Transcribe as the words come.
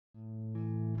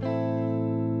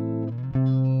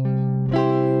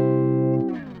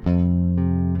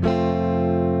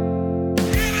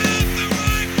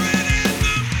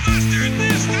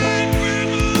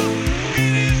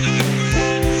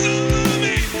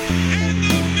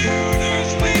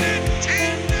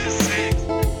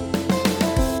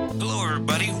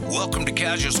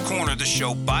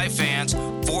show by fans,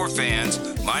 for fans.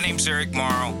 My name's Eric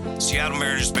Morrow. Seattle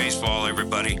Mariners baseball,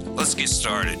 everybody. Let's get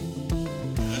started.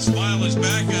 The smile is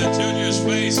back on Junior's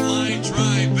face. Line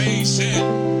drive, base hit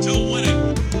to win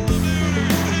it. The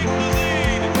Mariners take the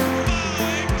lead,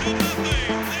 5-0. This place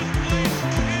is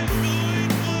going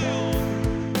wild.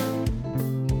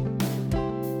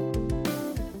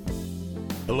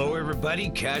 Hello, everybody.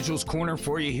 Casuals Corner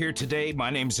for you here today.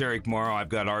 My name's Eric Morrow. I've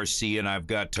got RC and I've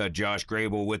got Josh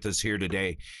Grable with us here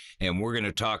today, and we're going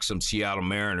to talk some Seattle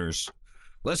Mariners.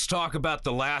 Let's talk about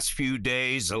the last few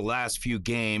days, the last few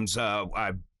games.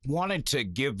 I wanted to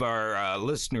give our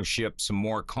listenership some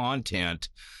more content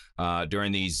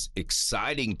during these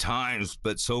exciting times,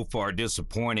 but so far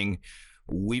disappointing.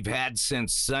 We've had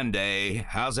since Sunday.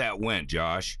 How's that went,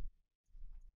 Josh?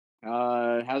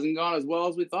 Hasn't gone as well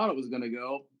as we thought it was going to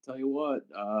go. Tell you what,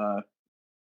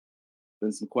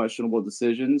 been some questionable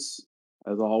decisions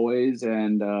as always,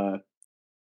 and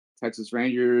Texas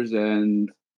Rangers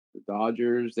and the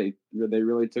Dodgers, they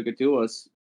really took it to us.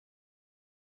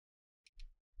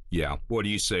 Yeah. What do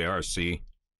you say, RC?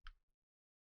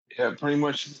 Yeah, pretty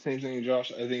much the same thing,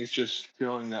 Josh. I think it's just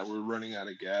feeling that we're running out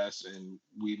of gas and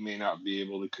we may not be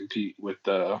able to compete with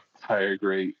the higher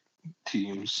grade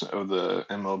teams of the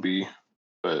MLB.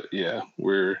 But yeah,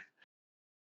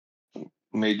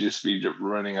 may just be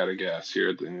running out of gas here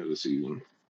at the end of the season.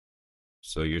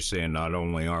 So you're saying not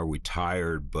only are we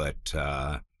tired, but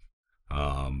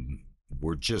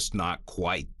we're just not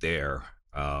quite there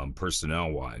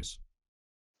personnel-wise.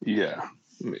 Yeah,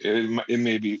 it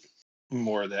may be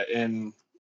more of that, and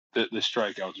the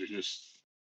strikeouts are just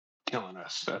killing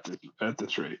us at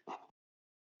this rate.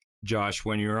 Josh,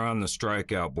 when you're on the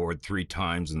strikeout board 3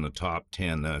 times in the top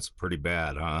 10, that's pretty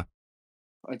bad, huh?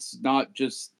 It's not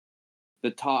just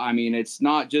the top. I mean, it's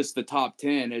not just the top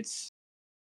 10. It's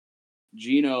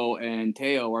Gino and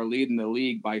Teo are leading the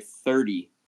league by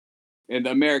 30. In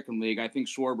the American League, I think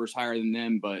Schwarber's higher than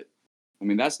them, but I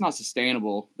mean, that's not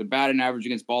sustainable. The batting average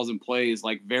against balls in play is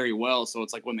like very well. So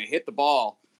it's like when they hit the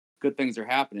ball, good things are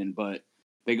happening, but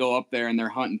they go up there and they're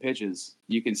hunting pitches.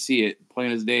 You can see it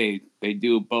plain as day. They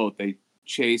do both. They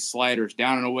chase sliders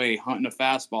down and away, hunting a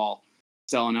fastball,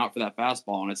 selling out for that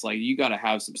fastball. And it's like, you got to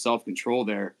have some self-control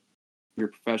there. You're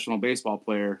a professional baseball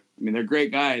player. I mean, they're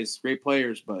great guys, great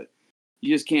players, but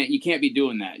you can't be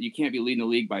doing that. You can't be leading the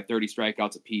league by 30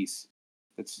 strikeouts apiece.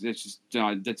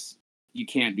 You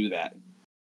can't do that.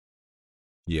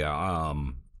 Yeah,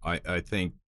 I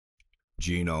think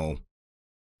Gino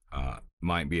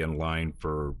might be in line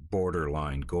for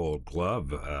borderline Gold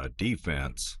Glove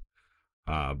defense,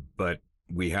 but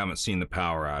we haven't seen the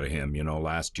power out of him. You know,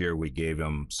 last year we gave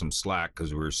him some slack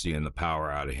because we were seeing the power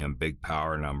out of him, big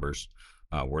power numbers.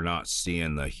 We're not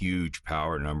seeing the huge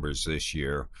power numbers this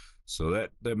year, so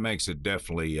that makes it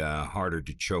definitely harder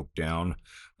to choke down.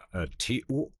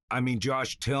 I mean,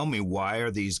 Josh, tell me, why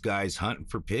are these guys hunting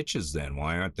for pitches then?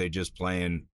 Why aren't they just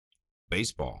playing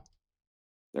baseball?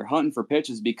 They're hunting for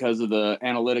pitches because of the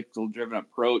analytical-driven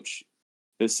approach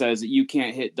that says that you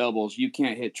can't hit doubles, you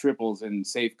can't hit triples in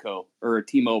Safeco or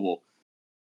T-Mobile.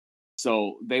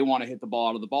 So they want to hit the ball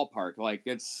out of the ballpark. Like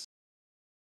it's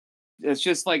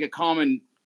just like a common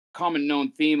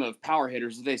known theme of power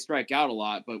hitters. They strike out a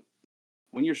lot, but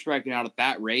when you're striking out at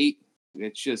that rate,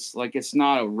 it's just like it's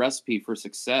not a recipe for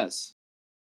success.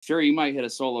 Sure, you might hit a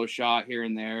solo shot here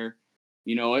and there.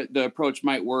 You know, the approach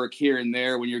might work here and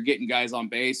there when you're getting guys on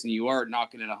base and you are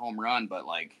knocking in a home run, but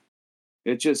like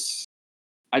it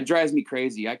drives me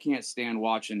crazy. I can't stand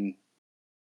watching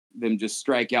them just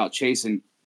strike out chasing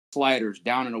sliders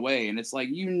down and away. And it's like,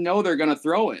 they're going to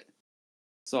throw it.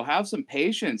 So have some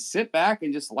patience, sit back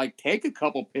and just like take a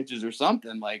couple pitches or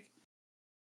something. Like,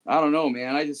 I don't know,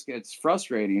 man. It's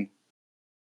frustrating.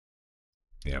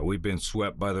 Yeah, we've been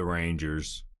swept by the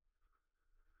Rangers.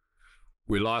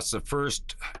 We lost the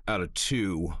first out of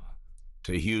 2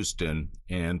 to Houston,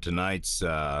 and tonight's,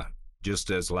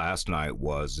 just as last night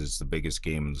is the biggest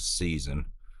game of the season.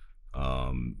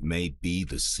 May be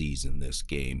the season, this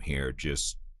game here,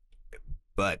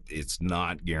 but it's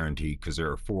not guaranteed because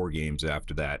there are 4 games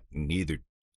after that, and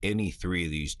any 3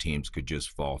 of these teams could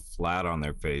just fall flat on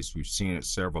their face. We've seen it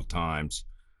several times.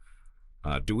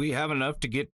 Do we have enough to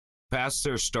get past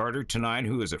their starter tonight?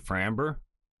 Who is it, Framber?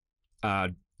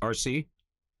 RC?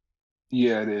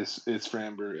 Yeah, it is. It's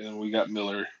Framber, and we got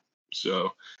Miller.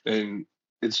 So, and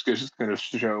it's just going to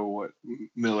show what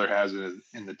Miller has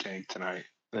in the tank tonight.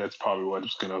 That's probably what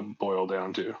it's going to boil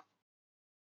down to.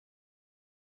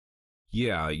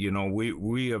 Yeah,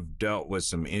 we have dealt with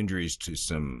some injuries to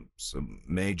some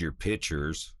major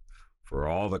pitchers. For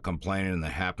all the complaining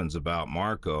that happens about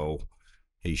Marco,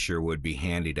 he sure would be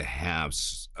handy to have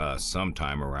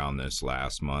sometime around this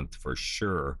last month for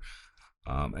sure.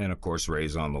 And of course,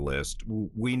 Ray's on the list.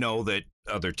 We know that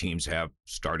other teams have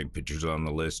starting pitchers on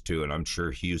the list too, and I'm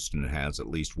sure Houston has at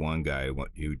least one guy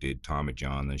who did Tommy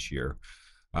John this year.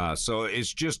 So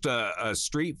it's just a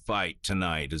street fight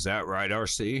tonight. Is that right,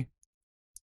 RC?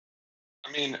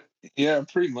 I mean, yeah,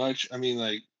 pretty much. I mean,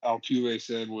 like Altuve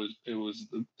said, it was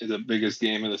the biggest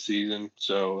game of the season.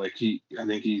 So like I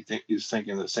think he's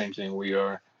thinking the same thing we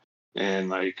are, and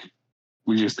like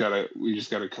we just gotta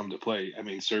come to play. I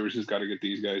mean, Service has got to get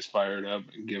these guys fired up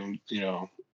and give them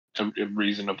a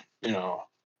reason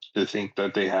to think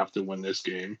that they have to win this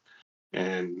game,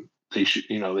 and they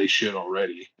should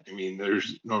already. I mean,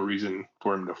 there's no reason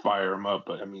for him to fire him up,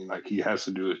 but I mean, like he has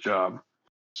to do his job.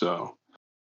 So,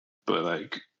 but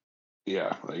like,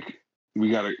 yeah, like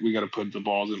we gotta put the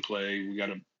balls in play. We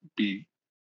gotta be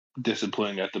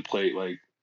disciplined at the plate, like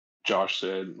Josh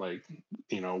said. Like,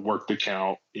 work the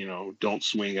count. Don't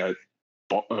swing at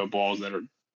balls that are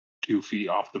 2 feet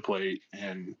off the plate,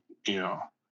 and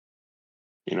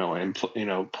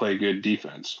play good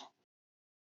defense.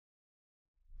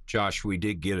 Josh, we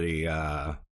did get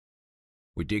a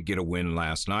win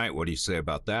last night. What do you say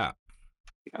about that?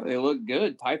 Yeah, they look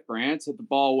good. Ty France hit the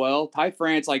ball well. Ty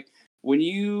France, like when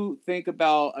you think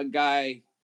about a guy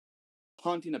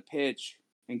hunting a pitch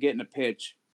and getting a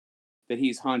pitch that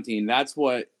he's hunting, that's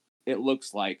what it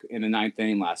looks like in the 9th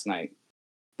inning last night.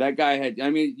 That guy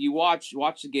you watch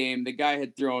the game, the guy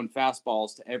had thrown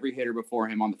fastballs to every hitter before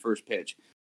him on the first pitch.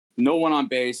 No one on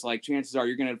base, like chances are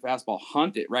you're going to hit a fastball,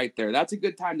 hunt it right there. That's a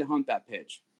good time to hunt that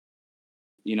pitch.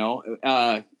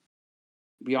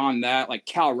 Beyond that, like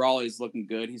Cal Raleigh's looking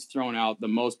good. He's thrown out the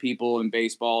most people in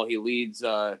baseball. He leads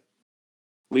I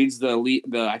think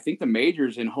the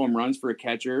majors in home runs for a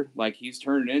catcher. Like he's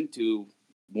turned into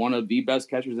one of the best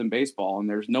catchers in baseball, and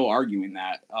there's no arguing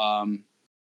that.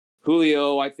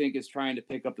 Julio, I think, is trying to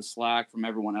pick up the slack from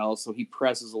everyone else, so he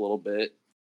presses a little bit.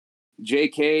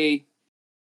 JK,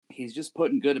 he's just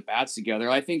putting good at bats together.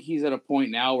 I think he's at a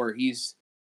point now where he's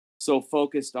so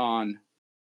focused on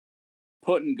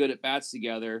putting good at bats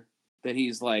together that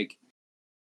he's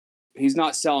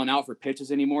not selling out for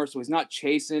pitches anymore. So he's not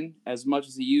chasing as much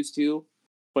as he used to,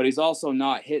 but he's also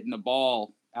not hitting the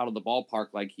ball out of the ballpark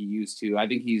like he used to. I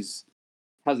think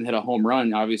hasn't hit a home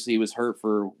run. Obviously he was hurt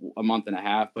for a month and a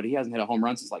half, but he hasn't hit a home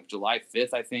run since like July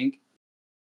 5th, I think.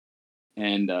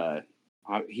 And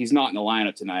he's not in the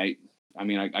lineup tonight. I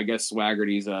mean, I guess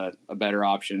Swaggerty's a better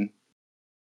option.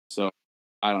 So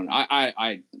I don't know.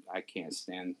 I can't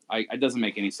stand. It doesn't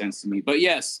make any sense to me. But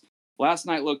yes, last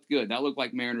night looked good. That looked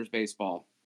like Mariners baseball.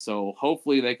 So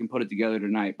hopefully they can put it together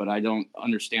tonight. But I don't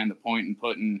understand the point in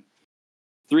putting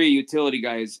 3 utility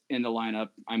guys in the lineup.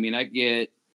 I mean, I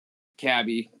get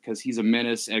Cabby because he's a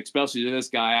menace, and especially to this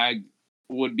guy, I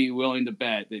would be willing to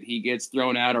bet that he gets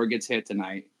thrown out or gets hit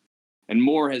tonight. And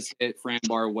Moore has hit Fran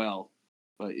Bar well.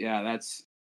 But yeah, that's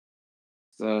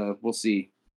we'll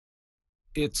see.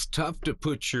 It's tough to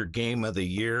put your game of the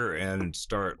year and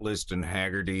start listing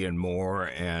Haggerty and Moore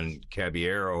and Cabby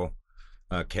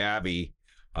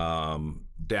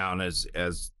down as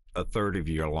a third of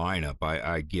your lineup.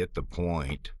 I get the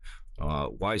point.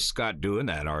 Why is Scott doing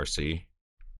that, RC?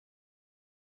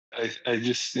 I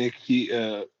just think he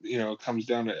comes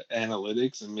down to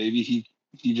analytics, and maybe he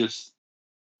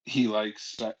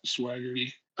likes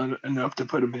Swaggerty enough to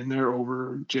put him in there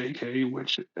over JK,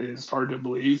 which is hard to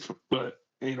believe, but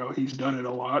he's done it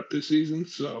a lot this season.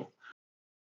 So,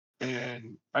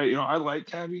 and I like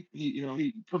Cabby.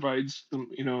 He provides some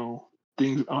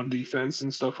things on defense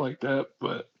and stuff like that.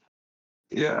 But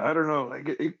yeah, I don't know.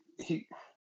 Like he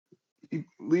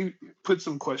put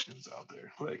some questions out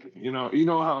there. Like how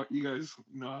you guys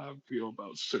know how I feel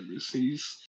about Service.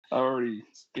 I already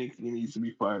think he needs to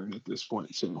be fired at this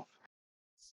point. So.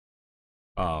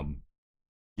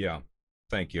 Yeah.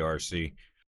 Thank you, RC.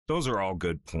 Those are all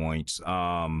good points.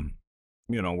 We're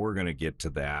going to get to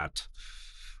that.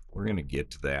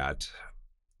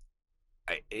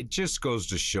 It just goes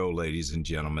to show, ladies and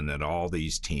gentlemen, that all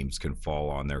these teams can fall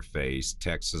on their face.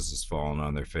 Texas has fallen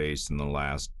on their face in the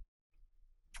last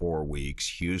 4 weeks.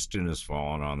 Houston has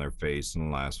fallen on their face in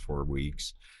the last 4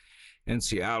 weeks. And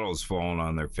Seattle's fallen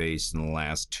on their face in the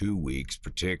last 2 weeks,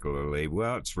 particularly.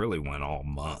 Well, it's really went all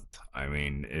month. I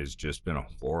mean, it's just been a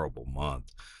horrible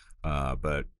month.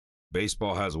 But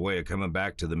baseball has a way of coming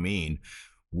back to the mean.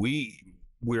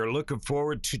 We're looking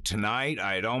forward to tonight.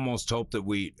 I'd almost hoped that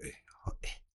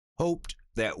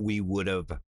we would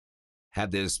have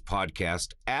had this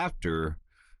podcast after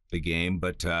the game,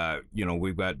 but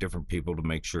we've got different people to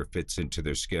make sure it fits into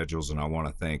their schedules, and I want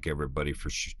to thank everybody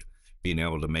for being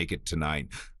able to make it tonight.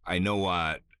 I know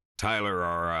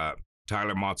Tyler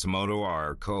Matsumoto,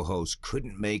 our co-host,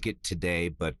 couldn't make it today,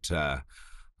 but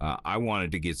I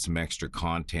wanted to get some extra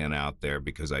content out there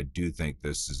because I do think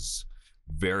this is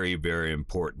very, very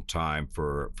important time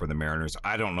for the Mariners.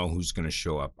 I don't know who's going to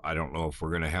show up. I don't know if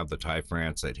we're going to have the Ty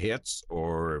France that hits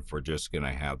or if we're just going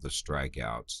to have the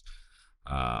strikeouts.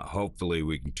 Hopefully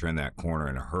we can turn that corner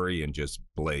in a hurry and just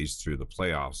blaze through the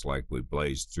playoffs like we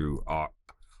blazed through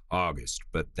August.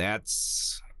 But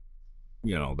that's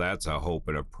a hope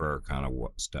and a prayer kind of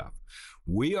stuff.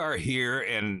 We are here,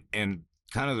 and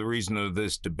kind of the reason of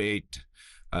this debate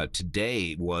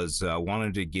today was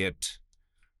wanted to get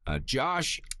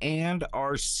Josh and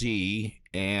RC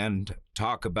and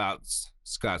talk about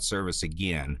Scott Service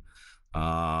again.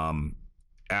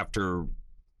 After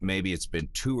maybe it's been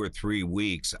 2 or 3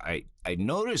 weeks, I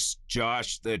noticed,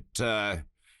 Josh, that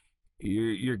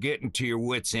you're getting to your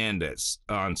wits' end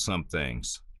on some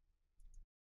things.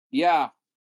 Yeah,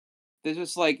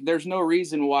 there's no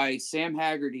reason why Sam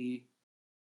Haggerty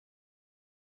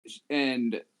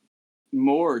and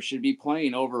Moore should be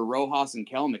playing over Rojas and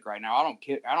Kelnick right now. I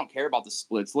don't care about the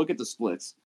splits. Look at the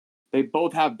splits. They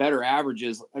both have better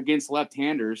averages against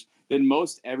left-handers than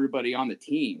most everybody on the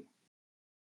team.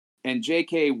 And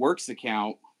JK works the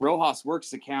count. Rojas works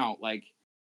the count. Like,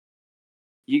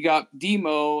 you got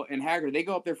Demo and Haggerty. They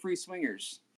go up there free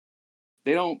swingers.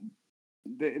 They're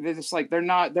just like, they're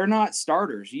not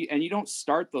starters. And you don't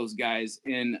start those guys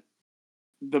in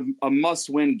a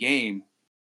must-win game.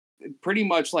 Pretty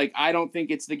much, like, I don't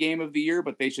think it's the game of the year,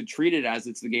 but they should treat it as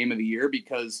it's the game of the year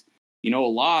because, a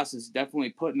loss is definitely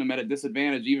putting them at a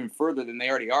disadvantage even further than they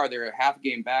already are. They're a half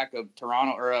game back of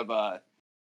Toronto or of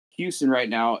Houston right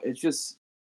now. It's just,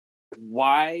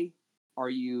 why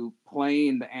are you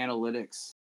playing the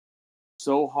analytics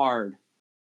so hard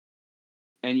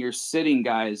and you're sitting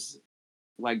guys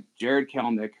like Jared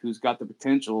Kelnick, who's got the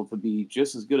potential to be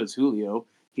just as good as Julio?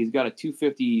 He's got a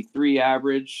 253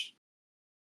 average.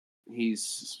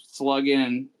 He's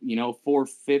slugging,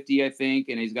 450, I think,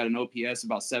 and he's got an OPS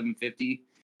about 750.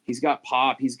 He's got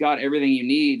pop. He's got everything you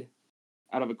need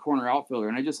out of a corner outfielder.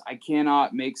 And I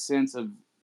cannot make sense of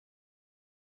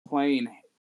playing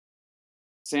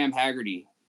Sam Haggerty.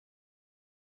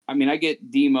 I mean, I get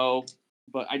Demo,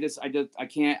 but I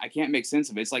can't make sense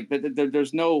of it. It's like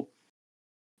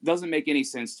doesn't make any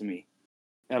sense to me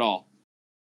at all.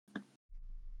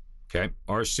 Okay,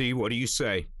 RC, what do you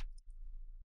say?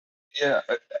 Yeah,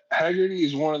 Haggerty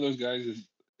is one of those guys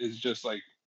is just like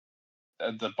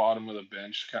at the bottom of the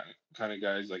bench kind of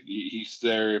guys. Like he's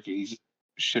there if he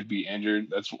should be injured.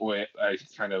 That's the way I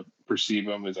kind of perceive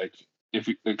him. Is like if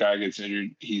the guy gets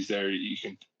injured, he's there. You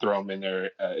can throw him in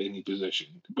there at any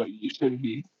position, but you shouldn't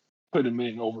be put him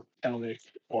in over Kelnick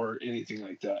or anything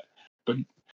like that. But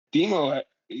Demo,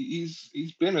 he's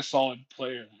been a solid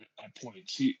player at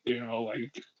points.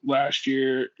 Like last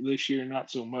year, this year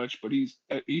not so much, but he's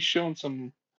shown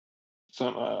some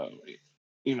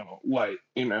light,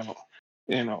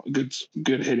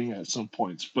 good hitting at some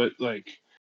points. But like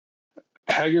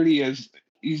Haggerty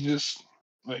he's just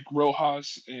like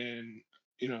Rojas and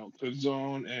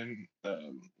Cazone and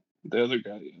the other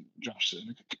guy Josh said,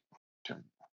 can't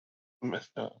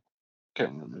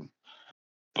remember.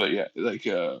 But yeah, like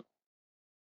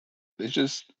it's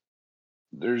just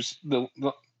there's the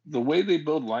way they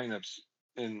build lineups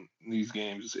in these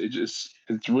games. It's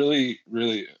really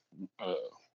really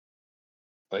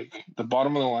like the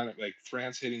bottom of the lineup. Like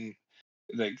France hitting,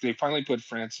 like they finally put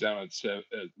France down at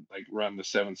like around the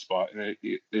 7th spot, and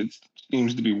it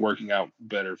seems to be working out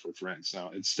better for France now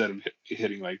instead of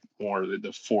hitting like more the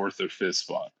 4th or 5th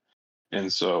spot.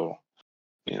 And so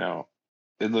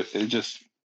it just.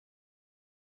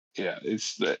 Yeah,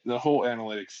 it's the whole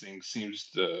analytics thing seems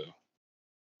to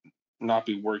not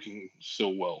be working so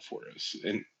well for us.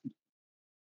 And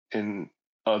in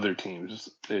other teams,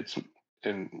 it's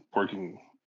working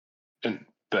and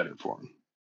better for them.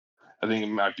 I think it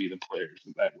might be the players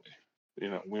that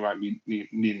way. We might be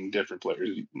needing different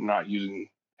players, not using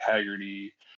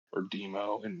Haggerty or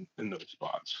Demo in those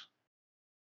spots.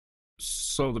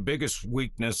 So the biggest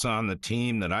weakness on the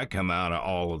team that I come out of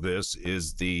all of this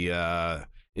is the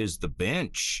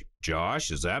bench. Josh,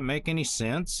 does that make any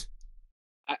sense?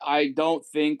 I don't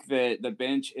think that the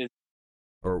bench is.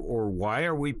 Or why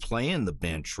are we playing the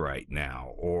bench right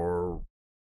now? Or,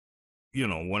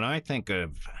 when I think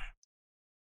of,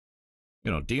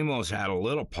 Demo's had a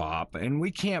little pop, and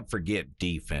we can't forget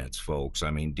defense, folks.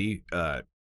 I mean, the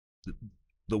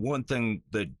one thing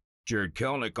that Jared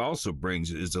Kelnick also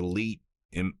brings is elite,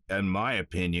 in my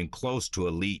opinion, close to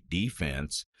elite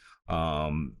defense.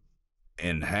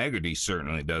 and Haggerty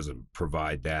certainly doesn't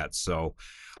provide that. So,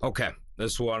 okay,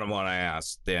 that's what I want to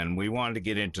ask. Then we wanted to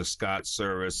get into Scott's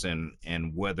service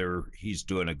and whether he's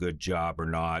doing a good job or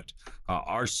not.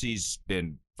 RC's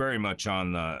been very much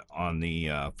on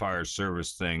the fire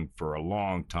service thing for a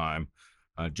long time.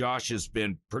 Josh has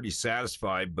been pretty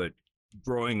satisfied, but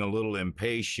growing a little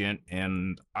impatient,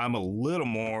 and I'm a little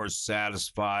more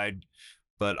satisfied,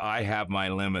 but I have my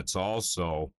limits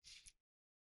also.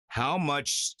 How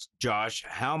much, Josh,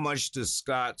 how much does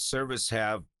Scott's service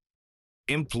have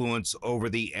influence over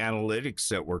the analytics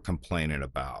that we're complaining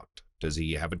about? Does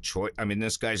he have a choice? I mean,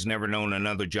 this guy's never known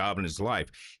another job in his life.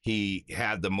 He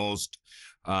had the most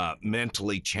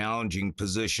mentally challenging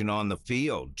position on the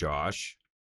field, Josh.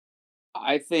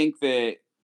 I think that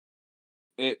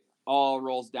it all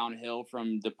rolls downhill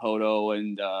from Dipoto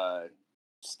and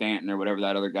Stanton or whatever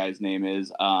that other guy's name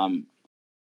is.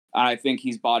 I think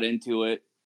he's bought into it.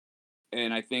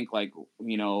 And I think, like,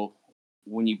 you know,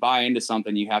 when you buy into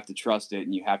something, you have to trust it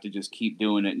and you have to just keep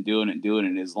doing it and doing it and doing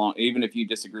it as long, even if you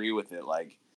disagree with it.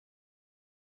 Like,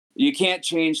 you can't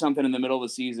change something in the middle of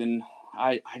the season.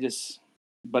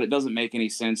 But it doesn't make any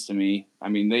sense to me. I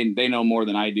mean, they know more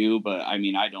than I do, but I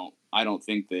mean, I don't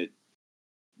think that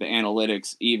the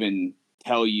analytics even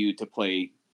tell you to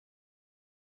play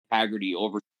Haggerty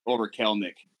over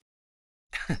Kelnick.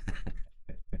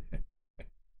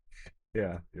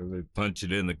 Yeah, if they punch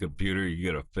it in the computer, you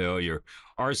get a failure.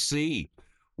 RC,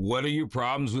 what are your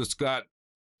problems with Scott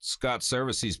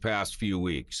Service these past few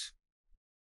weeks?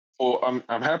 Well,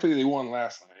 I'm happy they won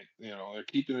last night. You know, they're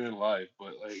keeping it alive,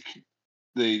 but like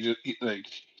he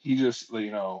just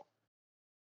the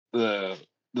the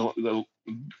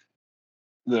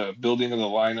the building of the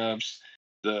lineups,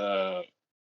 the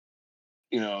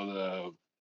the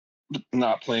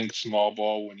not playing small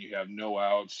ball when you have no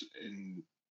outs and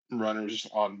runners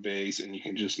on base, and you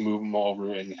can just move them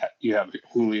over, and you have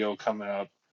Julio coming up,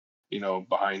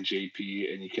 behind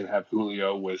JP, and you can have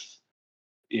Julio with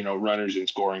runners in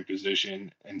scoring position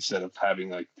instead of having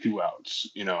like two outs,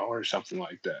 or something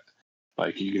like that.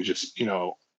 Like you can just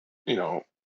a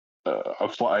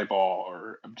fly ball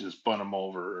or just bunt them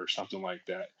over or something like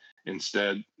that.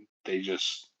 Instead, they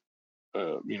just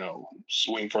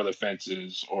swing for the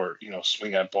fences or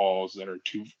swing at balls that are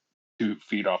 2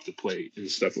 feet off the plate and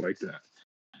stuff like that.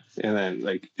 And then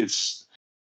like it's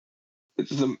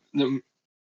the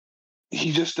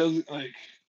he just doesn't like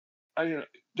I don't know.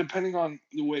 Depending on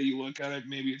the way you look at it,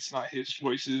 maybe it's not his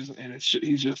choices and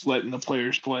he's just letting the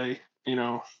players play,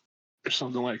 or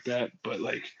something like that. But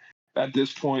like at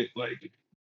this point, like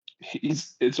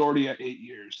it's already at 8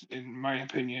 years. In my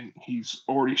opinion, he's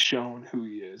already shown who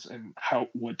he is and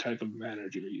what type of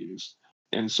manager he is.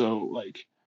 And so like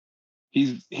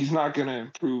he's not gonna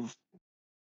improve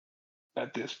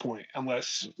at this point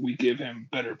unless we give him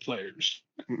better players,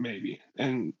 maybe.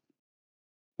 And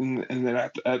then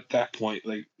at that point,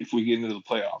 like if we get into the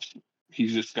playoffs,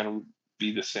 he's just gonna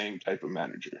be the same type of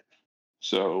manager.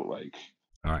 So like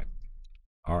All right.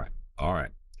 All right. All right.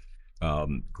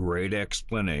 Great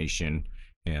explanation,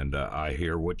 and I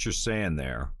hear what you're saying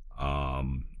there.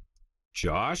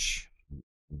 Josh,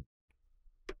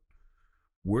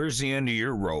 where's the end of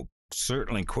your rope?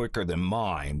 Certainly quicker than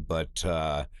mine, but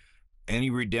any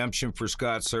redemption for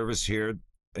Scott Service here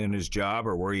in his job,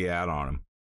 or where you at on him?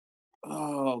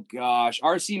 Oh gosh,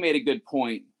 RC made a good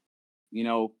point.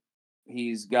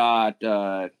 He's got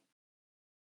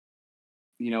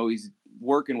he's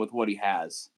working with what he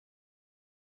has.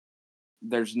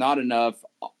 There's not enough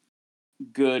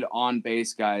good on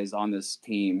base guys on this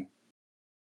team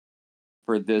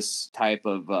for this type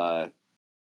of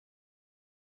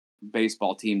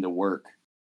baseball team to work.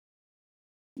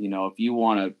 If you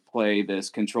want to play this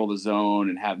control the zone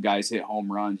and have guys hit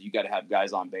home runs, you got to have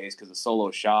guys on base because a solo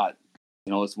shot,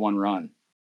 it's one run.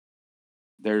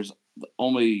 There's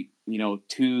only,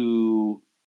 2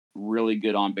 really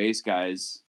good on base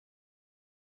guys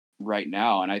right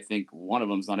now, and I think one of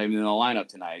them's not even in the lineup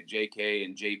tonight, JK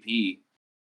and JP.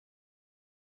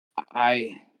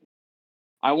 I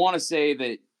want to say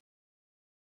that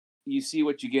you see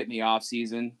what you get in the off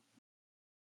season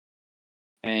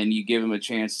and you give him a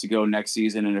chance to go next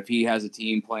season. And if he has a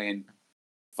team playing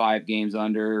 5 games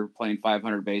under, playing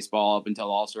 500 baseball up until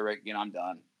All-Star break again, I'm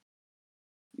done.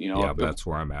 Yeah, that's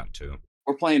where I'm at too.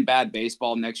 We're playing bad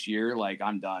baseball next year, like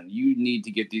I'm done. You need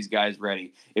to get these guys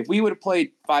ready. If we would have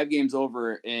played 5 games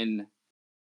over in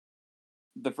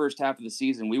the first half of the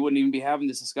season, we wouldn't even be having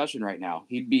this discussion right now.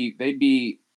 They'd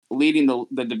be leading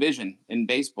the division in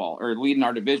baseball, or leading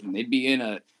our division. They'd be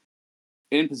in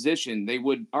position. They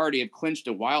would already have clinched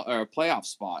a playoff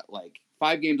spot. Like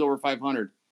 5 games over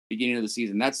 500. beginning of the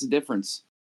season. That's the difference.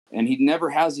 And he never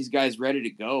has these guys ready to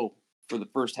go for the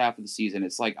first half of the season.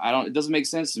 It's like, it doesn't make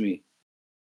sense to me.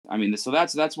 I mean, so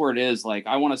that's where it is. Like,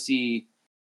 I want to see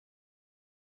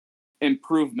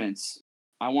improvements.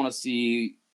 I want to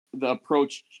see the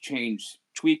approach change,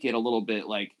 tweak it a little bit.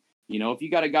 Like, if you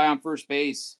got a guy on first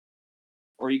base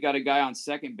or you got a guy on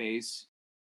second base,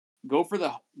 go for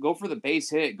the base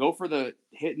hit, go for the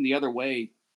hit in the other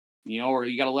way, or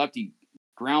you got a lefty,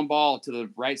 ground ball to the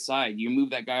right side. You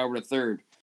move that guy over to third,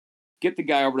 get the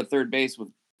guy over to third base with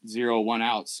 0-1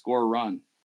 out, score a run.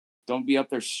 Don't be up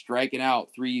there striking out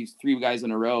three guys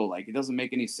in a row. Like, it doesn't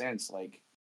make any sense. Like,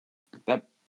 that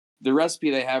the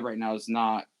recipe they have right now is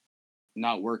not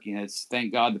working. It's,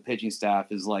 thank God the pitching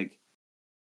staff is like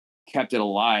kept it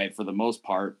alive for the most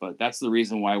part, but that's the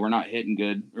reason why we're not hitting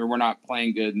good, or we're not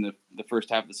playing good in the first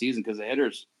half of the season, because the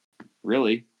hitters,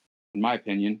 really, in my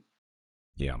opinion.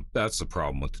 Yeah, that's the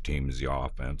problem with the team, is the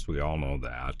offense. We all know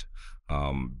that.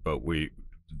 But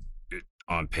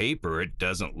on paper, it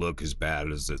doesn't look as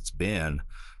bad as it's been.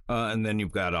 And then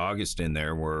you've got August in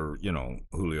there where,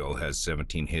 Julio has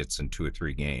 17 hits in 2 or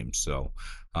 3 games. So,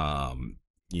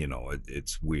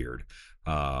 it's weird.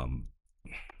 How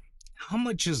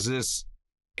much is this?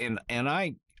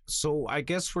 So I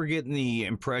guess we're getting the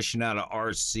impression out of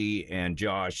RC and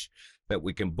Josh that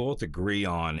we can both agree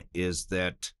on is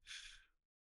that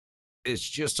it's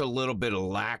just a little bit of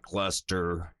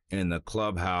lackluster in the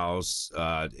clubhouse.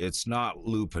 It's not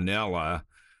Lou Piniella.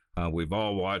 We've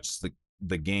all watched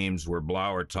the games where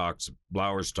Blowers talks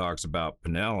about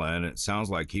Piniella, and it sounds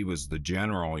like he was the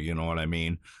general, you know what I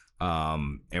mean?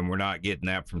 And we're not getting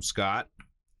that from Scott.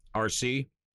 RC?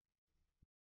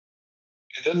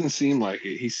 It doesn't seem like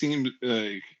it. He seemed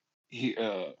like he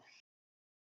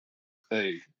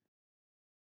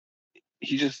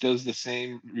just does the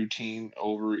same routine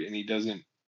over, and he doesn't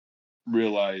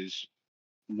realize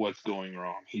what's going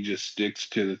wrong. He just sticks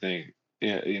to the thing,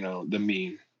 the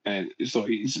mean, and so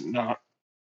he's not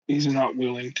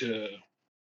willing to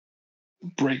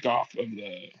break off of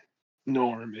the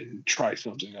norm and try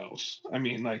something else. I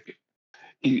mean, like,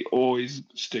 he always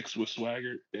sticks with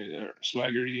swaggery, and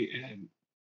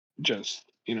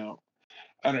just, I don't know,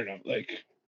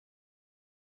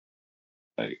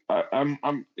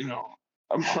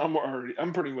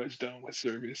 I'm pretty much done with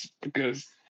Service, because,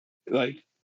 like,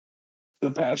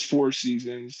 the past 4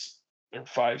 seasons or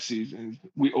 5 seasons,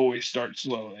 we always start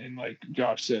slow, and like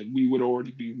Josh said, we would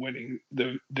already be winning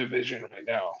the division right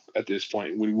now. At this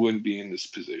point, we wouldn't be in this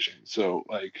position. So,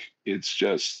 like, it's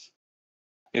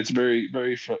very,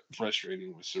 very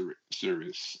frustrating with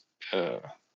Service, uh,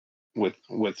 with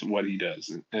what he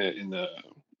does in the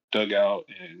dugout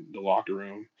and the locker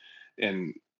room,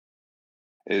 and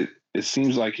it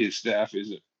seems like his staff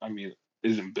isn't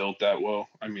built that well.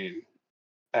 I mean,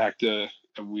 ACTA,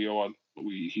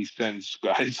 he sends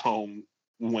guys home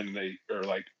when they are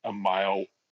like a mile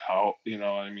out. You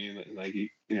know what I mean? Like,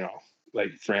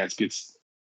 like France gets,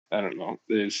 I don't know,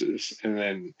 and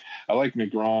then I like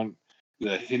McGraw,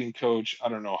 the hitting coach. I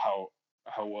don't know how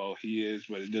well he is,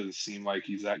 but it doesn't seem like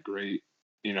he's that great.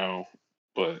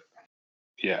 But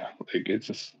yeah, like, it's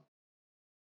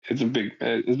a big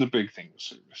thing with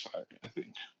Service. I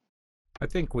think. I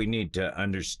think we need to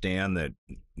understand that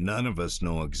none of us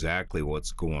know exactly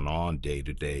what's going on day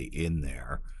to day in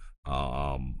there.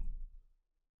 I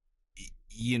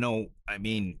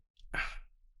mean,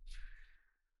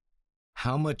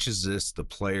 how much is this the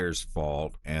player's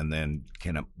fault? And then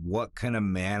what can a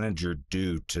manager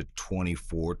do to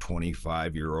 24,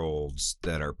 25-year-olds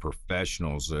that are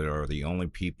professionals, that are the only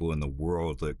people in the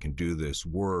world that can do this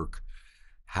work?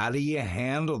 How do you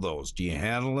handle those? Do you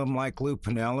handle them like Lou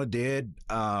Piniella did,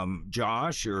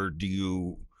 Josh? Or do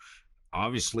you,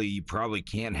 obviously, you probably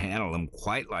can't handle them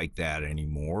quite like that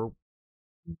anymore.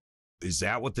 Is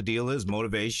that what the deal is?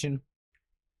 Motivation?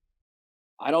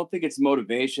 I don't think it's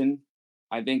motivation.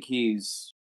 I think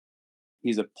he's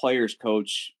a player's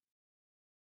coach.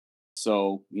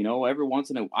 So, every once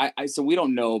in a while, so we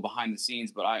don't know behind the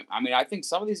scenes, but I mean, I think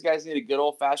some of these guys need a good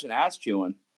old fashioned ass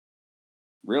chewing.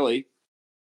 Really.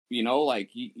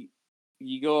 Like, you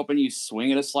go up and you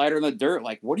swing at a slider in the dirt.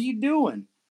 Like, what are you doing?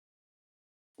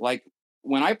 Like,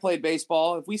 when I played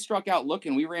baseball, if we struck out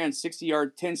looking, we ran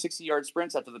 60-yard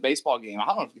sprints after the baseball game. I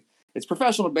don't know. It's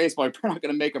professional baseball. You're not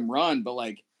going to make them run, but,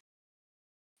 like,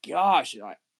 gosh.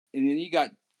 And then you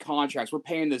got contracts. We're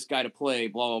paying this guy to play,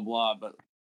 blah, blah, blah. But,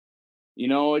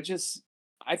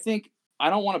 I think, I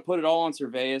don't want to put it all on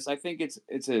Cervais. I think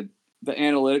the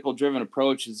analytical driven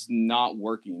approach is not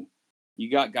working. You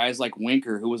got guys like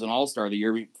Winker, who was an all-star the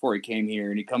year before he came here,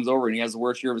 and he comes over and he has the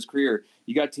worst year of his career.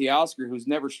 You got Teoscar, who's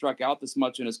never struck out this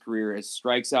much in his career, has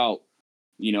strikes out,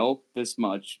 this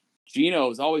much.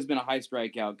 Gino's always been a high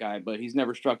strikeout guy, but he's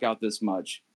never struck out this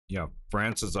much. Yeah,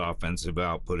 France's offensive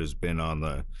output has been on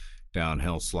the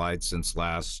downhill slide since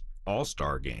last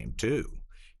All-Star game too,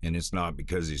 and it's not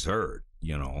because he's hurt.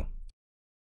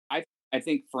 I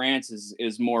think France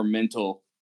is more mental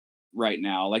right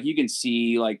now. Like you can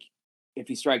see, like if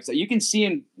he strikes out, you can see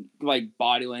in like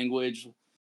body language,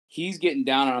 he's getting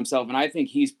down on himself, and I think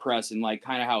he's pressing like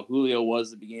kind of how Julio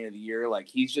was at the beginning of the year. Like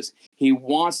he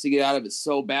wants to get out of it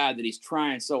so bad that he's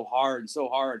trying so hard,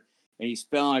 and he's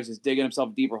feeling like he's just digging himself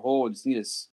a deeper hole. Just need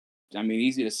to, I mean,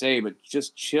 easy to say, but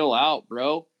just chill out,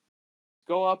 bro.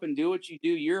 Go up and do what you do.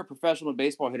 You're a professional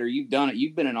baseball hitter. You've done it.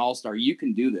 You've been an all-star. You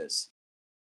can do this.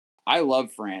 I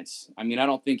love France. I mean, I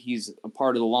don't think he's a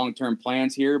part of the long-term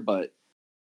plans here, but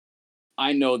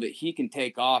I know that he can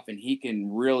take off and he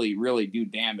can really, really do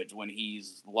damage when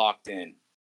he's locked in.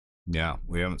 Yeah,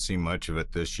 we haven't seen much of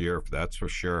it this year, that's for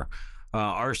sure.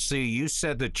 RC, you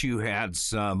said that you had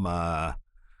some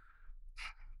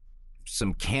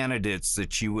candidates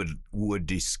that you would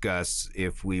discuss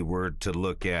if we were to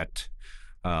look at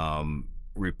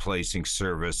replacing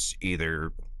Service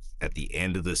either at the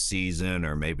end of the season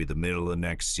or maybe the middle of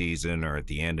next season or at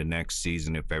the end of next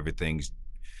season if everything's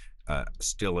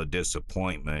still a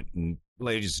disappointment. And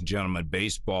ladies and gentlemen,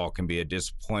 baseball can be a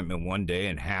disappointment one day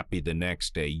and happy the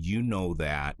next day. You know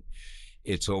that.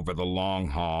 It's over the long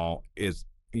haul.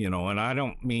 And I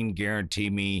don't mean guarantee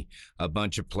me a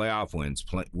bunch of playoff wins.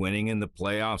 Winning in the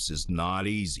playoffs is not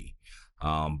easy.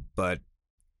 But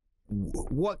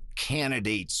what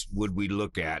candidates would we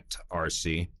look at,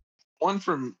 RC? One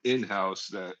from in-house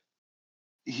that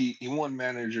he won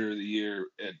Manager of the Year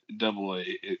at AA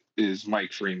is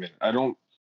Mike Freeman. I don't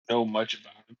know much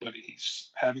about him, but he's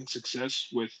having success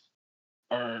with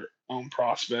our own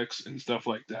prospects and stuff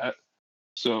like that.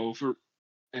 So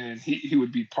he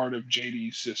would be part of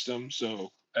JD's system.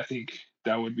 So I think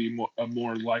that would be a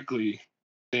more likely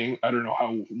thing. I don't know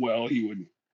how well he would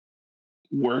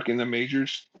work in the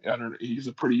majors. I don't know. He's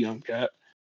a pretty young cat,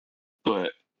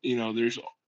 but there's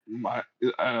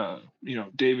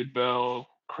David Bell,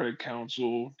 Craig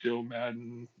Counsell, Joe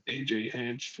Madden, AJ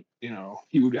Hinch.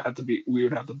 We would have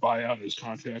to buy out his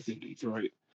contract in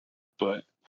Detroit. But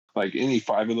like any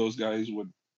five of those guys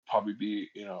would probably be,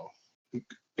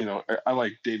 I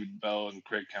like David Bell and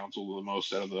Craig Counsell the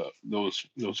most out of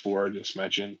those four I just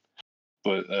mentioned.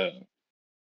 But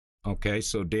okay,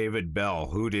 so David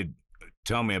Bell,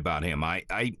 tell me about him.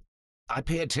 I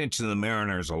pay attention to the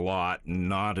Mariners a lot,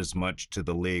 not as much to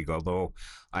the league, although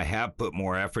I have put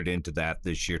more effort into that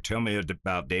this year. Tell me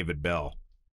about David Bell.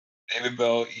 David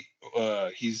Bell,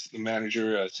 he's the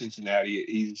manager at Cincinnati.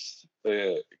 He's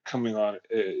coming on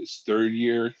his third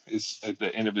year. Is at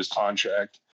the end of his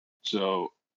contract,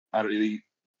 so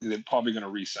they're probably going to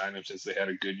re-sign him since they had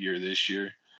a good year this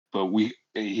year. But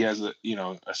he has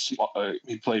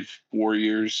he played 4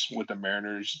 years with the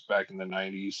Mariners back in the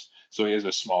 90s, so he has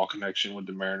a small connection with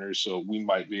the Mariners. So we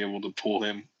might be able to pull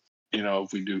him,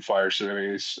 if we do fire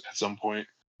surveys at some point.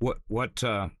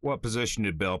 What position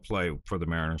did Bell play for the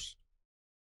Mariners?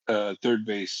 Third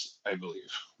base, I believe.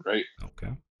 Right.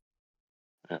 Okay.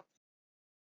 Yeah.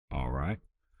 All right.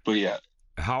 But yeah.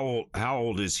 How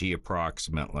old is he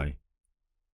approximately?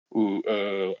 Ooh,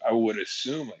 I would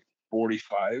assume like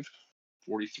 45,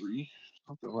 43,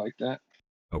 something like that.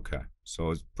 Okay.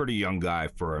 So it's a pretty young guy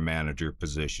for a manager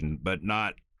position, but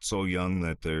not so young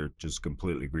that they're just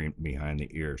completely green behind the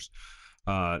ears.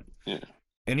 Yeah.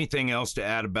 Anything else to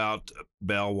add about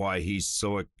Bell? Why he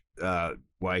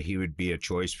would be a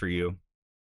choice for you?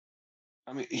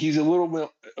 I mean, he's a little bit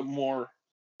more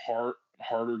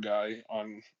harder guy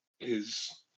on his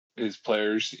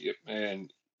players,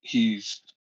 and he's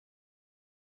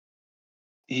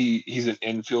an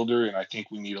infielder, and I think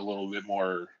we need a little bit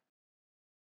more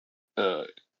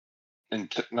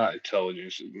not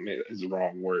intelligence is the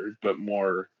wrong word, but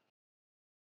more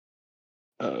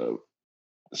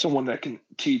someone that can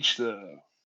teach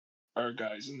our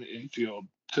guys in the infield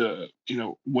to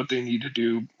what they need to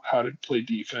do, how to play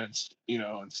defense,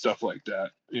 and stuff like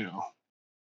that.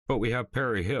 But we have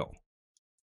Perry Hill.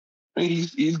 I mean,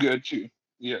 he's good too.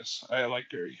 Yes, I like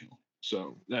Perry Hill.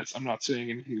 So I'm not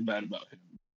saying anything bad about him.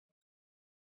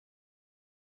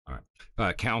 All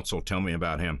right. Counsell, tell me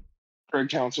about him. Craig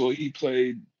Counsell, he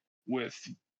played with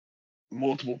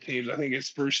multiple teams. I think his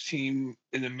first team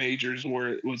in the majors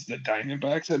was the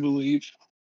Diamondbacks, I believe.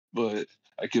 But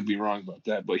I could be wrong about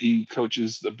that. But he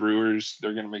coaches the Brewers.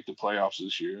 They're going to make the playoffs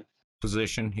this year.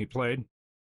 Position he played?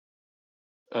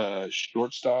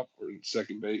 shortstop or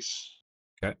second base.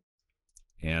 Okay.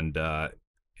 And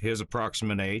his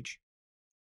approximate age?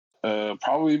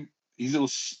 Probably he's a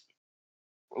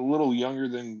little younger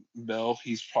than Bell.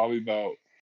 He's probably about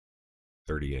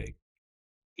 38.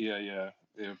 yeah,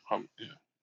 probably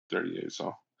 38.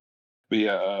 So, but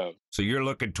yeah, So you're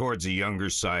looking towards the younger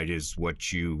side is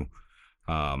what you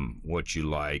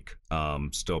like.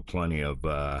 Still plenty of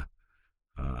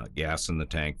gas in the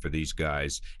tank for these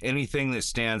guys. Anything that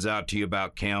stands out to you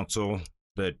about Council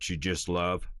that you just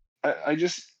love? I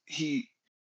just he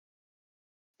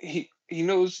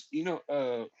knows,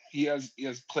 he has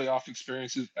playoff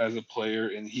experiences as a player,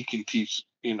 and he can teach,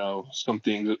 some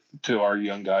things to our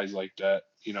young guys like that.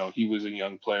 He was a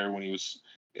young player when he was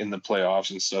in the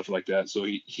playoffs and stuff like that, so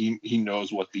he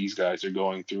knows what these guys are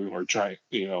going through or trying,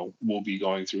 will be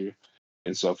going through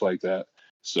and stuff like that.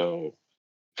 So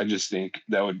I just think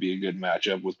that would be a good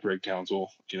matchup with Greg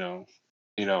Council. You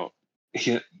know,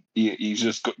 he, he's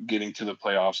just getting to the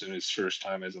playoffs in his first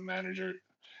time as a manager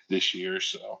this year,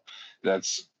 so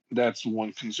that's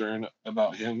one concern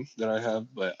about him that I have.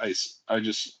 But I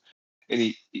just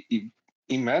and he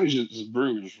manages the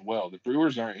Brewers well. The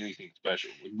Brewers aren't anything special.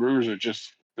 The Brewers are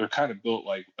just they're kind of built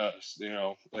like us,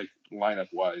 like lineup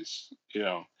wise,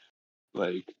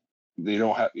 like they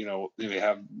don't have, they may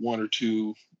have one or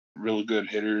two really good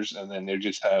hitters, and then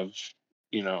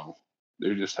you know,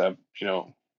 they just have,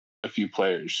 a few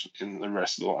players in the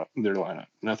rest of their lineup.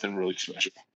 Nothing really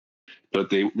special. But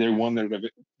they won their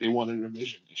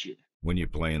division this year. When you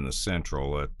play in the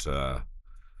Central,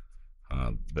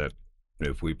 that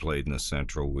if we played in the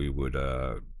Central, we would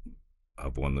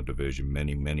have won the division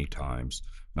many, many times.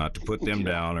 Not to put them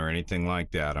down or anything like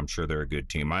that. I'm sure they're a good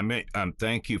team.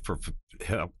 Thank you for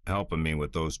helping me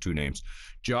with those two names,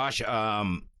 Josh.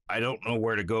 I don't know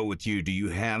where to go with you. Do you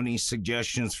have any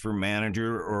suggestions for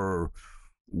manager, or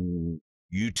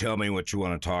you tell me what you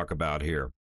want to talk about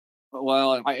here?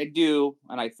 Well, I do,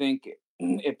 and I think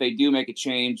if they do make a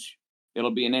change,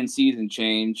 it'll be an in-season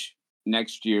change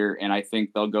next year, and I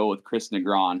think they'll go with Chris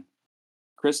Negron.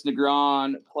 Chris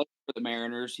Negron played for the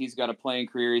Mariners. He's got a playing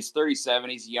career. He's 37.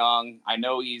 He's young. I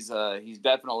know he's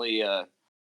definitely a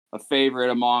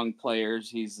favorite among players.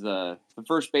 He's the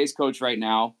first base coach right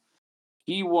now.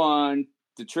 He won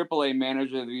the AAA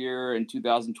Manager of the Year in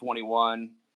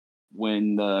 2021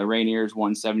 when the Rainiers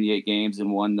won 78 games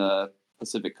and won the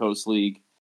Pacific Coast League.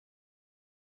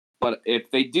 But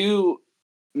if they do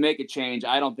make a change,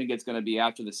 I don't think it's going to be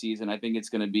after the season. I think it's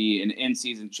going to be an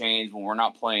in-season change when we're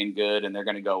not playing good, and they're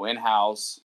going to go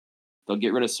in-house. They'll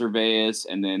get rid of Cervantes,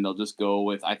 and then they'll just go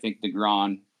with, I think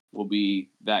Negron will be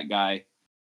that guy.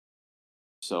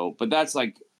 So, but that's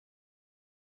like,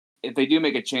 if they do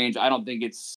make a change, I don't think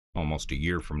it's almost a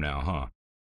year from now, huh?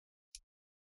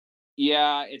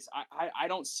 Yeah, I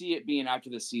don't see it being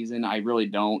after the season. I really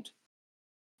don't,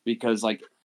 because like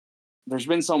there's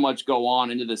been so much go on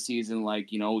into the season. Like,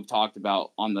 we've talked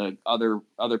about on the other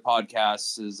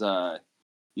podcasts is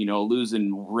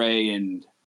losing Ray and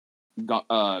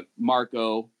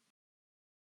Marco,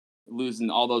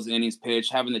 losing all those innings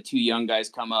pitched, having the two young guys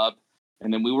come up,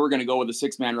 and then we were going to go with a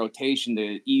 6-man rotation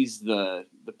to ease the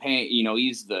pain,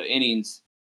 ease the innings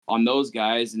on those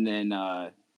guys, and then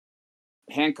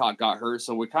Hancock got hurt,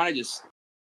 so we're kind of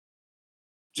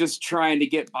just trying to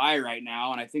get by right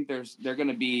now, and I think they're going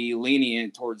to be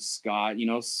lenient towards Scott.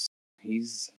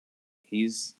 He's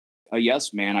a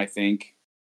yes man, I think,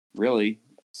 really.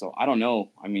 So I don't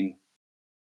know. I mean,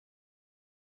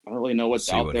 I don't really know what's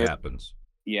See out what there. Happens.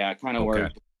 Yeah, kind of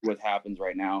Okay. what happens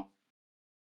right now.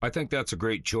 I think that's a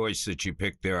great choice that you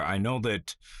picked there. I know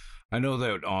that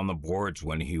on the boards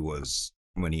when he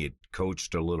had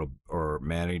coached a little or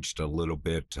managed a little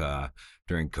bit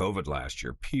during COVID last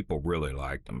year, people really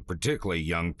liked him, particularly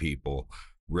young people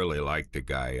really liked the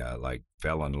guy,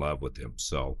 fell in love with him.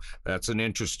 So that's an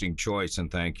interesting choice,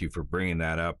 and thank you for bringing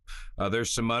that up.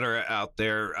 There's some other out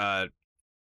there.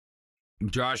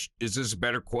 Josh, is this a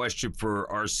better question for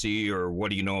RC, or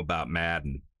what do you know about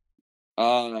Madden?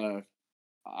 I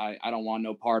don't want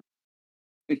no part.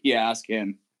 Yeah, ask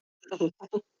him.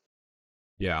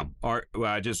 Yeah, well,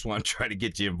 I just want to try to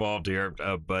get you involved here.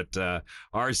 But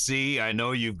RC, I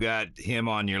know you've got him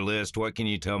on your list. What can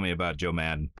you tell me about Joe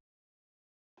Madden?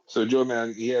 So Joe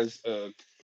Madden, he has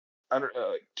I don't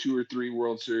like 2 or 3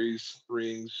 World Series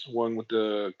rings, one with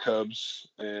the Cubs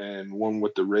and one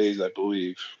with the Rays, I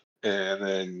believe. And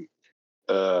then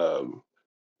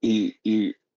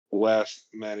he last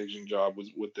managing job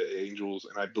was with the Angels,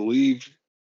 and I believe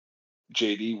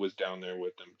JD was down there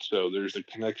with them. So there's a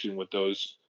connection with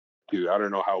those two. I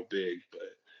don't know how big,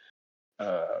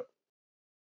 but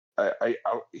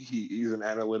he's an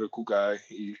analytical guy.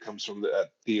 He comes from the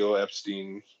Theo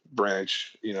Epstein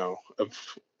branch, of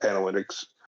analytics,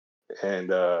 and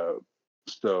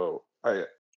so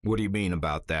What do you mean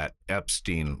about that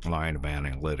Epstein line of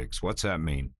analytics? What's that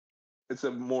mean? it's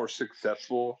a more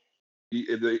successful.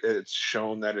 It's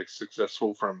shown that it's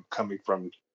successful from coming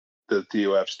from the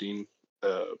Theo Epstein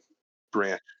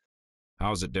branch.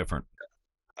 How is it different?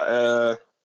 Uh,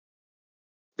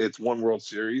 it's one World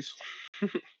Series,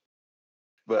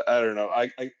 but I don't know. I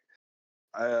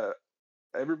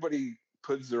everybody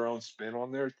puts their own spin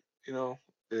on there,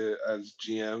 as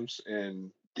GMs,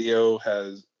 and Theo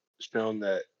has shown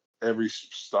that every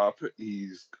stop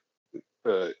he's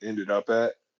ended up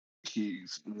at,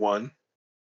 he's won,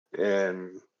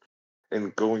 and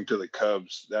going to the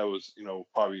Cubs, that was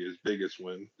probably his biggest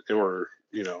win. Or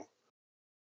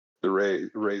the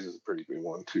Rays is a pretty big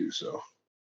one too. So,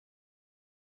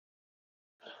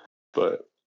 but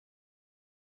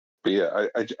yeah,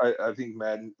 I think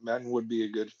Madden would be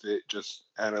a good fit, just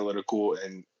analytical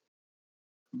and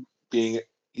being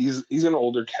he's an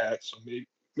older cat, so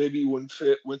maybe he wouldn't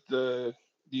fit with the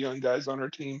young guys on our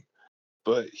team,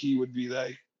 but he would be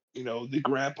like the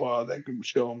grandpa that could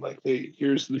show him like, hey,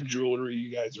 here's the jewelry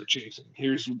you guys are chasing.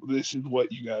 This is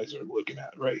what you guys are looking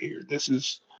at right here. This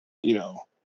is you know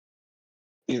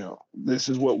this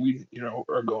is what we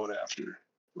are going after.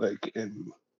 Like,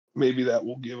 and maybe that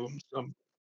will give him some,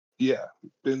 yeah,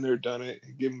 been there, done it,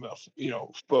 and give him a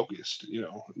focused,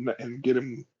 and get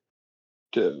him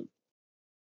to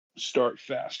start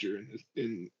faster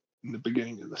in the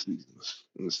beginning of the seasons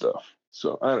and stuff.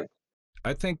 So I don't.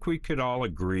 I think we could all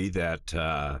agree that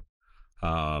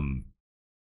um,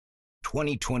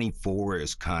 2024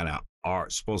 is kind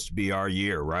of supposed to be our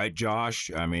year, right,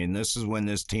 Josh? I mean, this is when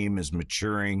this team is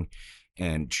maturing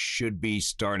and should be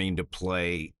starting to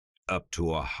play up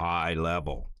to a high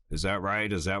level. Is that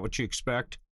right? Is that what you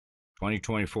expect?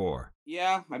 2024.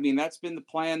 Yeah, I mean that's been the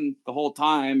plan the whole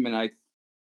time, and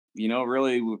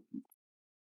really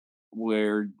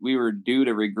where we were due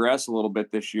to regress a little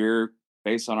bit this year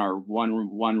based on our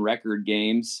one record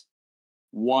games,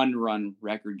 one run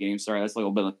record games. Sorry, that's a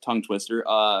little bit of a tongue twister.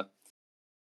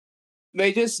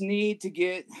 They just need to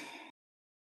get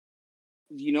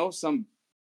some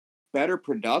better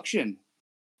production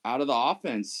out of the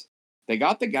offense. They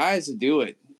got the guys to do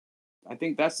it. I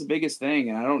think that's the biggest thing,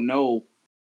 and I don't know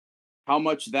how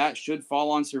much that should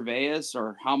fall on Cerveas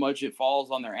or how much it falls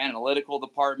on their analytical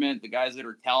department, the guys that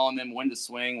are telling them when to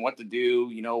swing, what to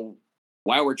do,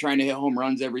 why we're trying to hit home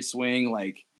runs every swing.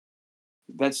 Like,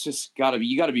 that's just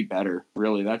you gotta be better,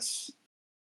 really. That's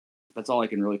all I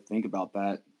can really think about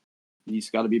that. You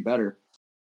just gotta be better.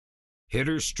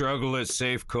 Hitters struggle at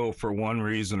Safeco for one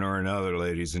reason or another,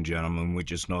 ladies and gentlemen. We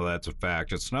just know that's a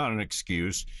fact. It's not an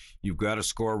excuse. You've got to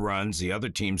score runs. The other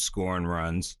team's scoring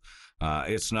runs.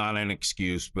 It's not an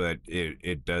excuse, but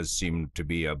it does seem to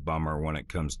be a bummer when it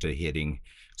comes to hitting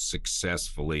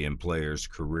successfully in players'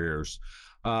 careers.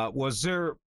 Was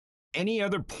there any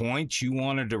other points you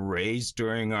wanted to raise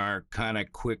during our kind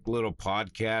of quick little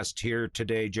podcast here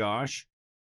today, Josh?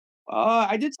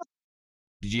 I did.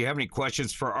 Did you have any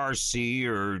questions for RC,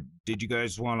 or did you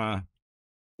guys want to?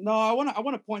 No, I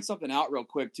want to point something out real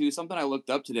quick too. Something I looked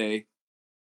up today.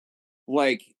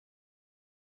 Like,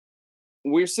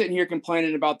 we're sitting here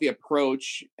complaining about the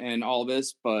approach and all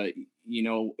this, but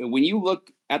when you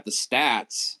look at the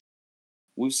stats,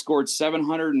 we've scored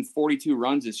 742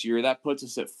 runs this year. That puts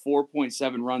us at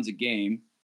 4.7 runs a game.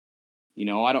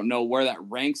 I don't know where that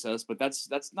ranks us, but that's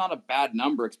not a bad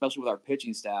number, especially with our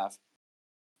pitching staff.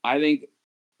 I think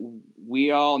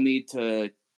we all need to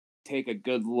take a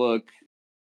good look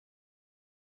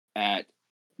at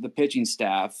the pitching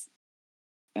staff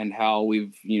and how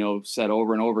we've, said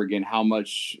over and over again how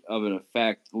much of an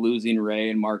effect losing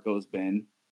Ray and Marco has been.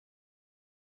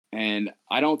 And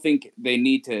I don't think they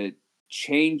need to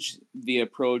change the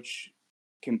approach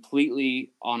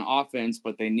completely on offense,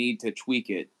 but they need to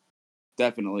tweak it.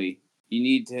 Definitely. You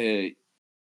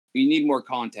need more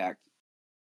contact.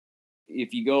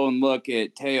 If you go and look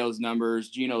at Teo's numbers,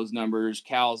 Gino's numbers,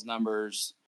 Cal's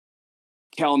numbers,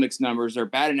 Kelnick's numbers, their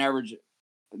batting average,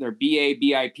 their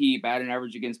BIP, batting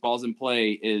average against balls in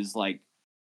play is like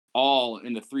all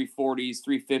in the 340s,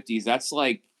 350s.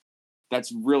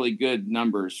 That's really good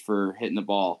numbers for hitting the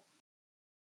ball.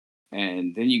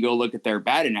 And then you go look at their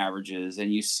batting averages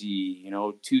and you see,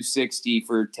 260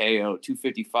 for Teo,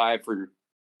 255 for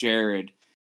Jared,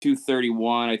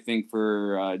 231, I think,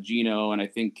 for Gino, and I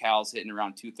think Cal's hitting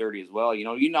around 230 as well.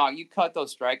 You cut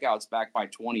those strikeouts back by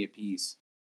 20 apiece,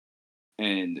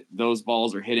 and those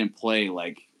balls are hit in play.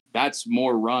 Like, that's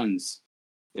more runs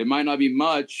It might not be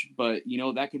much, but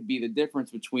that could be the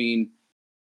difference between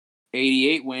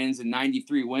 88 wins and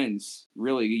 93 wins.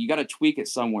 Really, you got to tweak it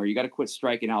somewhere. You got to quit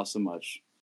striking out so much.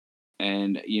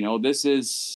 And this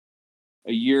is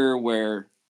a year where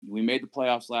we made the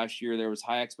playoffs last year. There was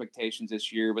high expectations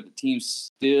this year, but the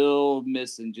team's still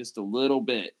missing just a little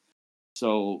bit.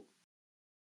 So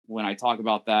when I talk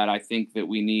about that, I think that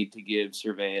we need to give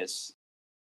Cervantes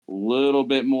a little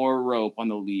bit more rope on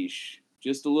the leash,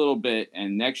 just a little bit.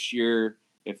 And next year,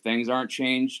 if things aren't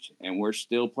changed and we're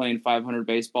still playing 500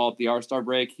 baseball at the All-Star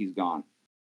break, he's gone.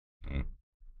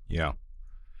 Yeah.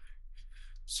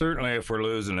 Certainly, if we're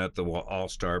losing at the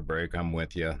All-Star break, I'm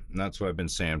with you. And that's what I've been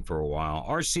saying for a while.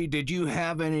 RC, did you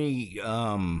have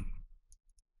anything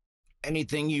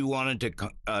you wanted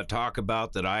to talk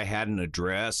about that I hadn't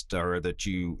addressed or that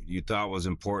you thought was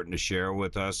important to share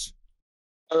with us?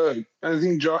 I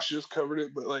think Josh just covered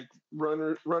it, but like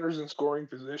runners in scoring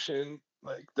position,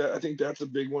 like that, I think that's a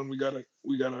big one we gotta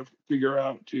figure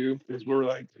out too, because we're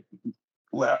like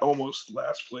almost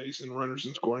last place in runners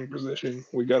in scoring position.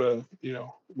 We gotta,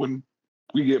 when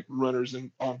we get runners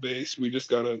on base, we just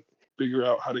gotta figure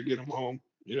out how to get them home.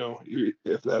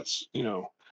 If that's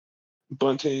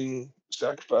bunting,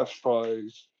 sacrifice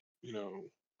flies,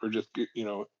 or just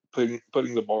putting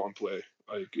the ball in play.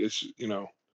 Like it's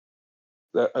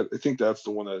that I think that's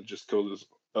the one that just goes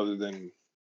other than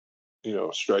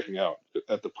striking out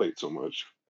at the plate so much.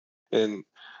 And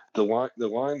the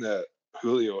line that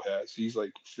Julio has, he's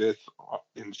like fifth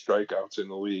in strikeouts in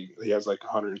the league. He has like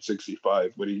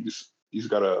 165, but he's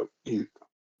got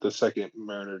the second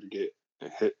Mariner to get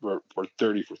hit for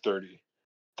 30 for 30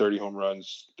 home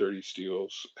runs, 30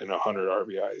 steals, and 100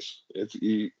 RBIs.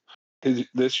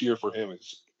 This year for him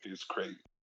is crazy.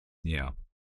 Yeah.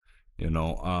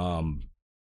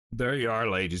 There you are,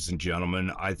 ladies and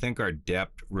gentlemen. I think our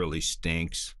depth really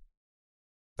stinks.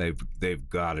 They've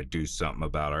got to do something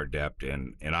about our depth,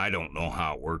 and I don't know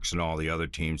how it works in all the other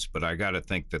teams, but I got to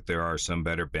think that there are some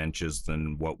better benches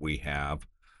than what we have.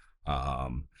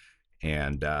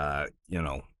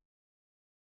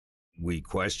 We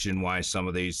question why some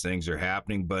of these things are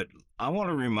happening, but I want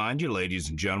to remind you, ladies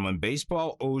and gentlemen,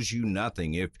 baseball owes you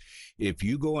nothing. If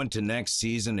you go into next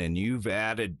season and you've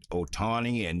added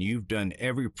Ohtani and you've done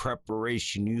every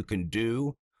preparation you can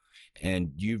do,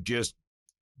 and you've just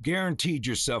guaranteed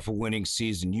yourself a winning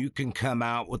season, you can come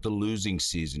out with a losing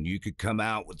season. You could come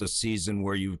out with a season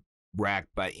where you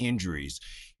racked by injuries.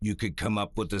 You could come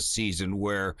up with a season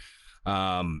where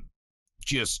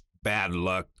just bad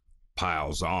luck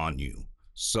piles on you.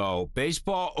 So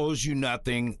baseball owes you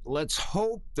nothing. Let's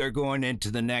hope they're going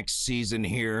into the next season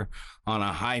here on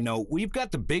a high note. We've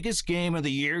got the biggest game of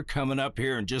the year coming up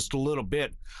here in just a little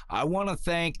bit. I want to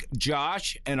thank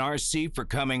Josh and RC for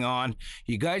coming on.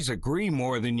 You guys agree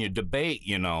more than you debate,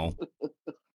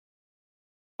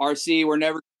 RC, we're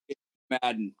never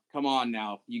Madden. Come on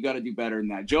now. You got to do better than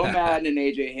that. Joe Madden and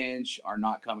AJ Hinch are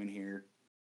not coming here.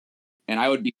 And I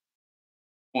would be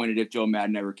disappointed if Joe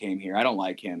Madden never came here. I don't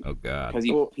like him. Oh, God. Because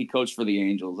he coached for the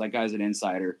Angels. That guy's an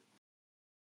insider.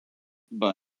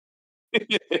 But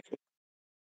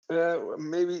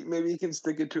maybe you can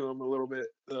stick it to him a little bit,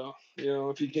 though,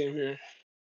 if he came here.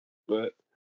 But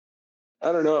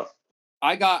I don't know.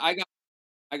 I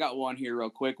got one here real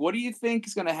quick. What do you think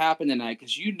is going to happen tonight?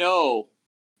 Because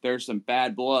there's some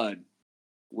bad blood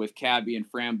with Cabby and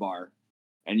Frambar.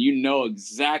 And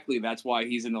exactly that's why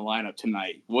he's in the lineup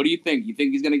tonight. What do you think? You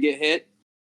think he's going to get hit?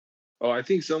 Oh, I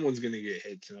think someone's going to get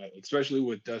hit tonight, especially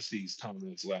with Dusty's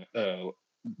comments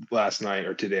last night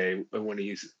or today when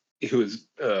he was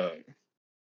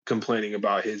complaining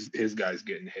about his guys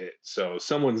getting hit. So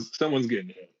someone's getting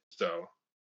hit. So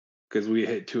because we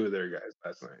hit two of their guys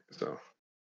last night. So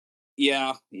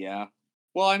yeah.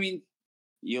 Well, I mean,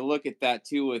 you look at that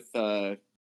too with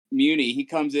Muni. He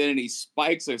comes in and he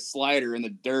spikes a slider in the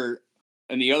dirt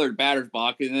in the other batter's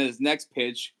box, and then his next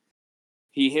pitch,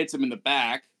 he hits him in the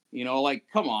back.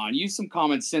 Come on, use some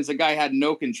common sense. The guy had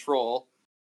no control.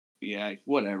 Yeah,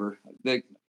 whatever.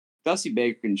 Dusty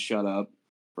Baker can shut up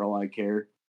for all I care.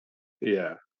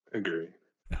 Yeah, agree.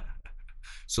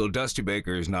 So Dusty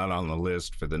Baker is not on the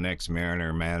list for the next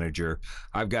Mariner manager.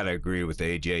 I've got to agree with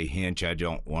AJ Hinch. I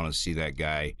don't want to see that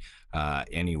guy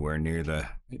anywhere near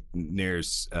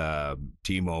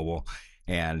T-Mobile.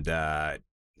 And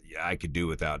I could do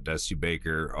without Dusty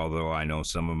Baker, although I know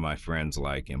some of my friends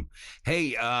like him.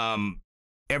 Hey,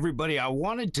 everybody, I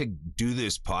wanted to do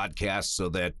this podcast so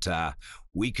that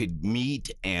we could meet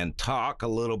and talk a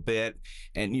little bit,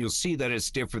 and you'll see that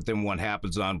it's different than what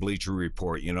happens on Bleacher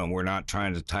Report. You know, we're not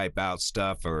trying to type out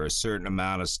stuff or a certain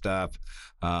amount of stuff,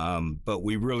 but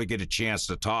we really get a chance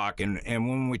to talk. And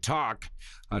when we talk,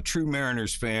 true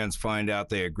Mariners fans find out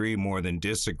they agree more than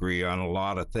disagree on a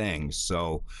lot of things.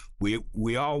 So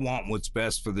we all want what's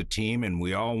best for the team, and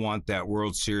we all want that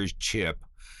World Series chip.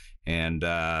 And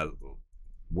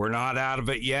we're not out of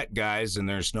it yet, guys, and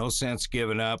there's no sense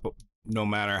giving up no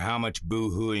matter how much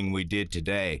boo-hooing we did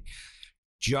today.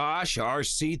 Josh,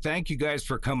 RC, thank you guys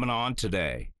for coming on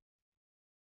today.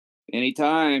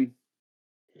 Anytime.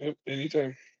 Yep,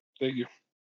 anytime. Thank you.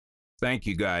 Thank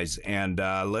you, guys. And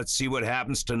let's see what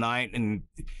happens tonight. And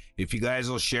if you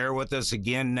guys will share with us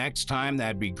again next time,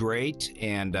 that'd be great.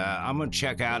 And I'm going to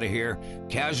check out of here.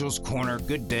 Casuals Corner,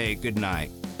 good day, good night.